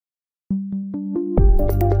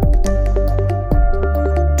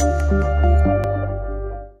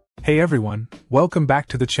Hey everyone, welcome back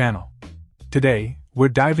to the channel. Today, we're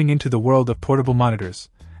diving into the world of portable monitors,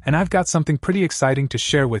 and I've got something pretty exciting to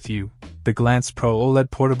share with you, the Glance Pro OLED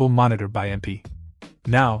Portable Monitor by MP.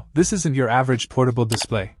 Now, this isn't your average portable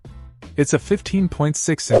display. It's a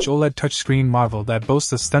 15.6-inch OLED touchscreen marvel that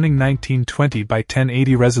boasts a stunning 1920 by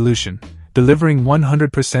 1080 resolution, delivering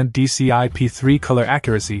 100% DCI-P3 color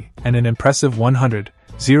accuracy and an impressive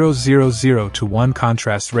 100:000:1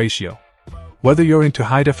 contrast ratio. Whether you're into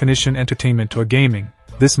high-definition entertainment or gaming,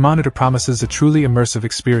 this monitor promises a truly immersive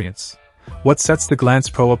experience. What sets the Glance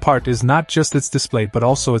Pro apart is not just its display but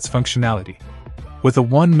also its functionality. With a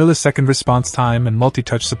 1 millisecond response time and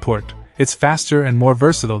multi-touch support, it's faster and more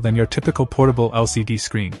versatile than your typical portable LCD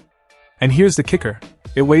screen. And here's the kicker,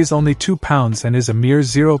 it weighs only 2 pounds and is a mere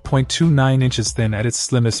 0.29 inches thin at its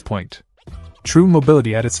slimmest point. True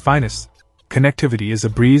mobility at its finest. Connectivity is a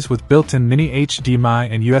breeze with built-in mini HDMI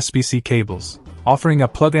and USB-C cables, offering a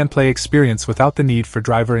plug-and-play experience without the need for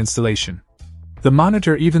driver installation. The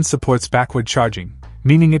monitor even supports backward charging,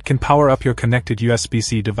 meaning it can power up your connected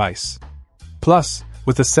USB-C device. Plus,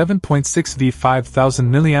 with a 7.6V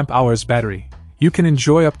 5000 mAh battery, you can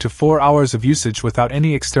enjoy up to 4 hours of usage without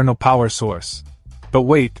any external power source. But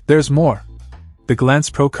wait, there's more! The Glance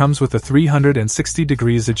Pro comes with a 360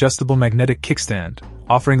 degrees adjustable magnetic kickstand,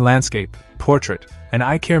 offering landscape, portrait, and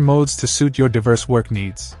eye care modes to suit your diverse work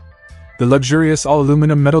needs. The luxurious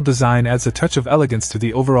all-aluminum metal design adds a touch of elegance to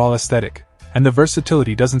the overall aesthetic, and the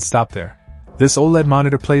versatility doesn't stop there. This OLED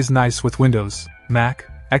monitor plays nice with Windows, Mac,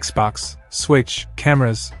 Xbox, Switch,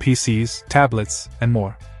 cameras, PCs, tablets, and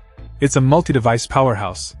more. It's a multi-device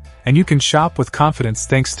powerhouse, and you can shop with confidence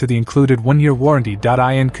thanks to the included 1-year warranty.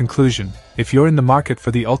 In conclusion, if you're in the market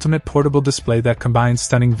for the ultimate portable display that combines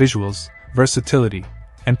stunning visuals, versatility,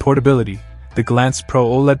 and portability, the Glance Pro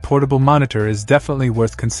OLED portable monitor is definitely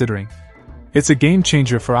worth considering. It's a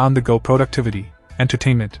game-changer for on-the-go productivity,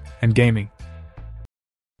 entertainment, and gaming.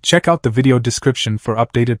 Check out the video description for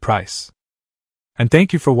updated price. And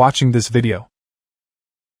thank you for watching this video.